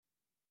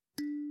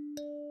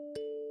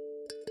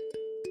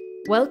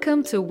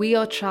Welcome to We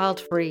Are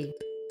Child Free,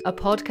 a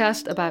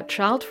podcast about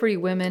child-free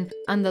women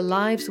and the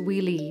lives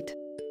we lead.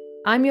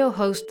 I'm your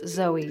host,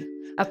 Zoe,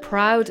 a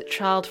proud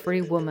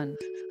child-free woman.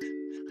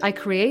 I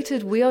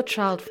created We Are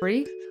Child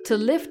Free to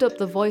lift up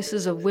the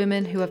voices of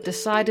women who have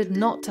decided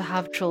not to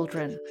have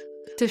children,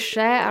 to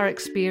share our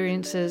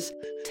experiences,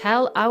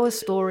 tell our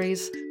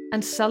stories,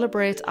 and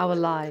celebrate our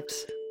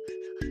lives.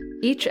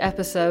 Each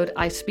episode,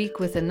 I speak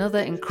with another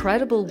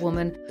incredible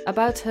woman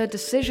about her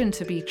decision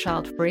to be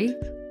child-free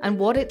and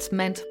what it's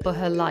meant for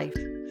her life.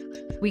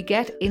 We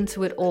get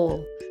into it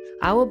all: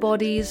 our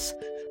bodies,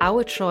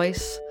 our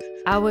choice,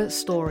 our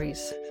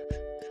stories.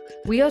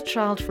 We Are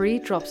Child-Free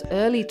drops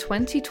early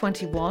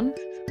 2021,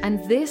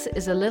 and this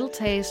is a little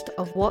taste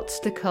of what's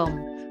to come.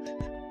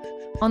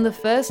 On the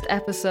first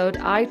episode,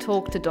 I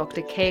talked to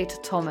Dr. Kate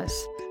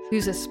Thomas,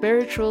 who's a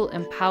spiritual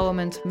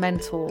empowerment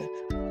mentor.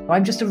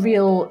 I'm just a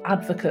real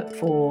advocate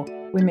for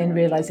women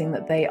realising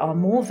that they are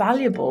more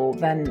valuable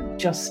than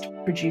just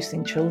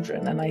producing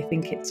children. And I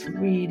think it's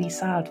really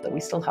sad that we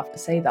still have to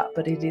say that,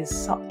 but it is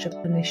such a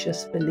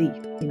pernicious belief,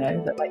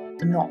 that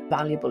you're not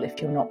valuable if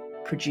you're not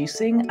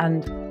producing.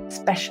 And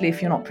especially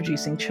if you're not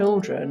producing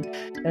children,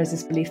 there's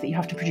this belief that you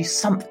have to produce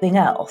something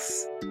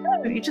else.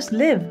 No, you just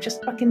live,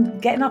 just fucking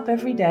getting up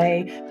every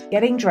day,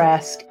 getting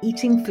dressed,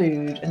 eating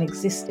food and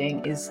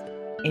existing is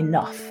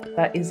enough.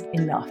 That is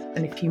enough.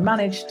 And if you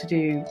manage to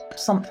do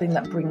something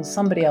that brings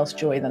somebody else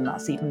joy, then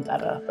that's even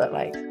better. But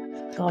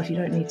God, you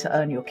don't need to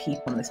earn your keep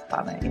on this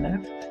planet,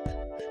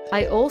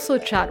 I also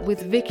chat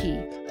with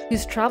Vicky,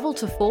 who's travelled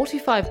to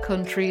 45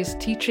 countries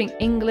teaching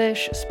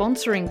English,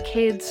 sponsoring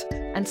kids,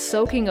 and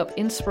soaking up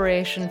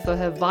inspiration for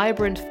her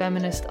vibrant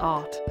feminist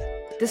art.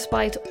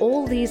 Despite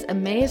all these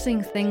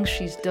amazing things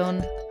she's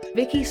done,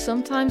 Vicky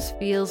sometimes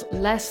feels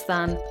less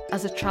than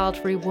as a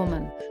child-free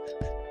woman.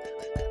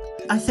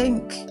 I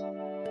think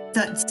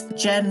that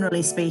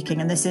generally speaking,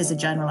 and this is a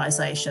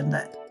generalization,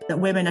 that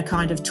women are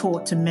kind of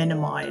taught to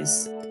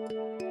minimize,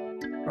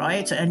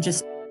 right? And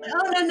just,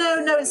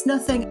 no, it's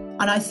nothing.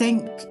 And I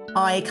think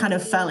I kind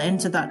of fell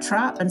into that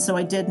trap. And so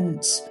I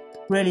didn't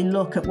really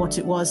look at what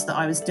it was that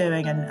I was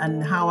doing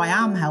and how I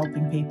am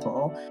helping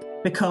people,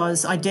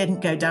 because I didn't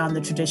go down the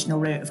traditional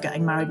route of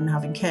getting married and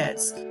having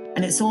kids.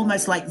 And it's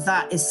almost like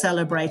that is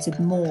celebrated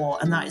more,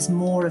 and that is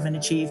more of an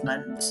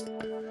achievement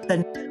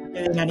than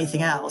doing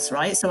anything else,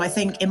 right? So I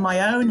think in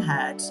my own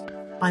head,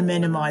 I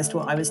minimized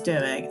what I was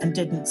doing and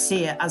didn't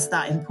see it as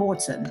that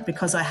important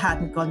because I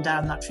hadn't gone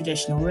down that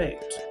traditional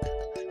route.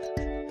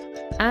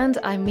 And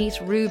I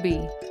meet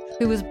Ruby,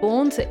 who was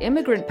born to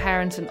immigrant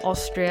parents in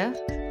Austria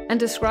and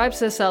describes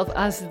herself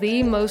as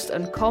the most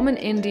uncommon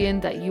Indian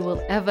that you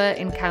will ever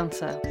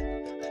encounter.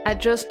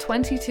 At just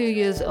 22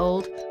 years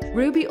old,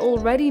 Ruby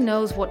already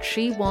knows what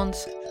she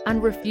wants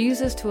and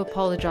refuses to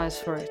apologize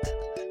for it.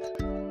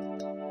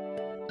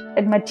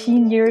 In my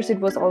teen years,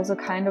 it was also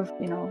kind of,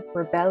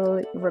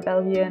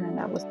 rebellion, and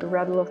I was the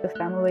rebel of the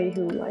family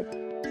who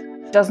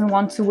doesn't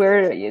want to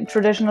wear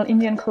traditional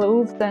Indian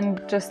clothes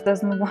and just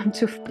doesn't want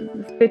to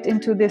fit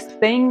into this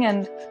thing.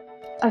 And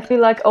I feel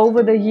like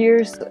over the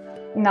years,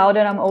 now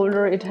that I'm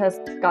older, it has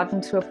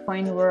gotten to a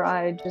point where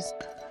I just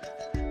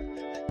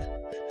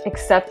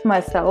accept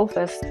myself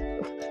as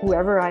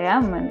whoever I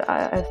am, and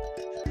I've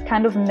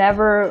kind of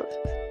never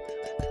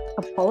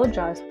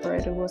apologize for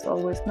it. It was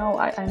always, no,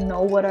 I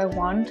know what I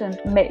want.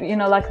 And maybe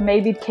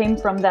it came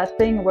from that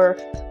thing where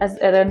at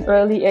an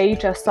early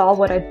age I saw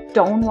what I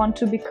don't want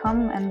to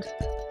become, and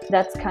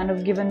that's kind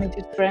of given me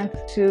the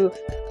strength to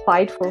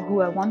fight for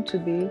who I want to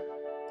be.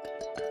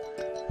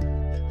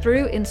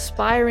 Through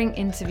inspiring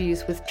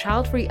interviews with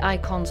child-free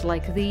icons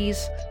like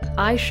these,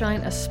 I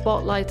shine a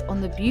spotlight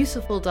on the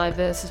beautiful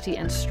diversity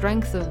and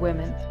strength of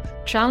women,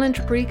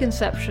 challenge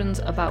preconceptions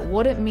about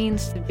what it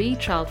means to be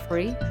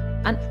child-free,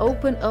 and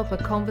open up a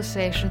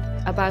conversation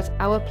about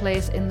our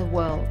place in the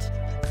world.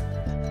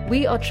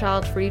 We Are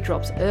Child-Free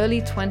drops early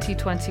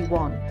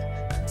 2021.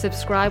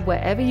 Subscribe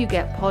wherever you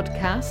get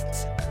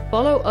podcasts,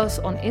 follow us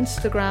on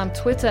Instagram,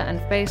 Twitter and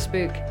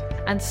Facebook,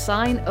 and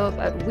sign up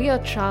at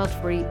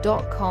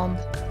wearechildfree.com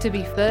to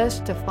be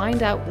first to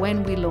find out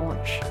when we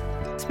launch.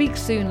 Speak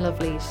soon,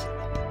 lovelies.